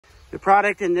The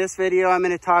product in this video I'm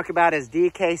going to talk about is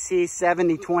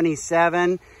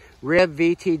DKC70-27RIB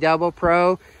VT Double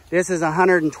Pro. This is a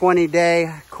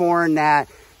 120-day corn that,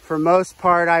 for most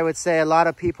part, I would say a lot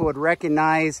of people would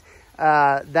recognize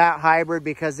that hybrid,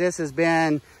 because this has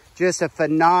been just a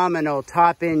phenomenal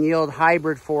top-end yield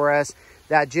hybrid for us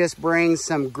that just brings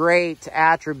some great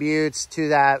attributes to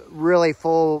that really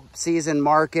full season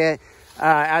market.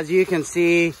 As you can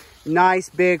see, nice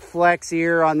big flex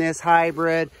ear on this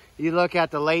hybrid. You look at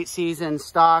the late season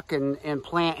stock and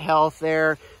plant health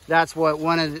there. That's what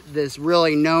one of this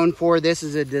really known for. This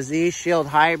is a disease shield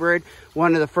hybrid,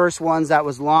 one of the first ones that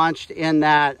was launched in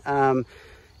that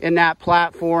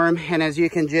platform. And as you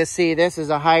can just see, this is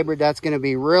a hybrid that's going to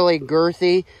be really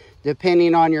girthy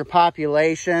depending on your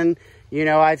population. You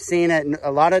know, I've seen it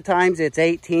a lot of times it's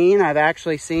 18. I've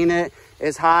actually seen it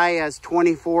as high as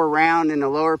 24 round in the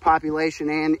lower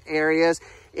population areas.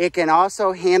 It can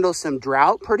also handle some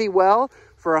drought pretty well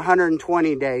for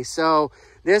 120 days. So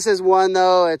this is one,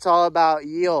 though, it's all about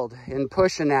yield and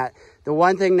pushing that. The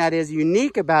one thing that is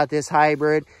unique about this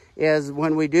hybrid is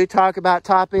when we do talk about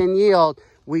top end yield,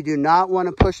 we do not want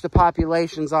to push the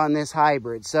populations on this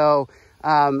hybrid. So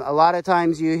a lot of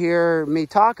times you hear me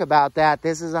talk about that.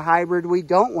 This is a hybrid we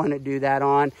don't want to do that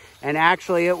on. And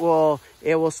actually it will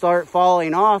start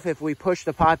falling off if we push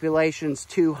the populations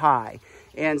too high.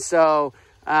 And so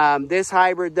this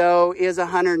hybrid, though, is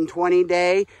 120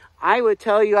 day. I would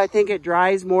tell you, I think it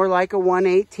dries more like a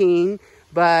 118,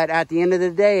 but at the end of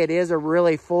the day, it is a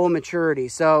really full maturity.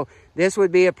 So this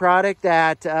would be a product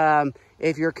that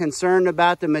if you're concerned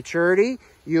about the maturity,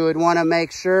 you would want to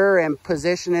make sure and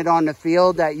position it on the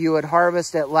field that you would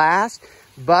harvest at last.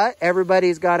 But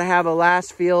everybody's got to have a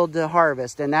last field to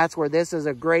harvest, and that's where this is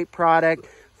a great product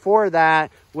for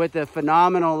that, with the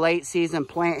phenomenal late season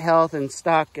plant health and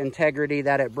stock integrity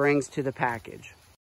that it brings to the package.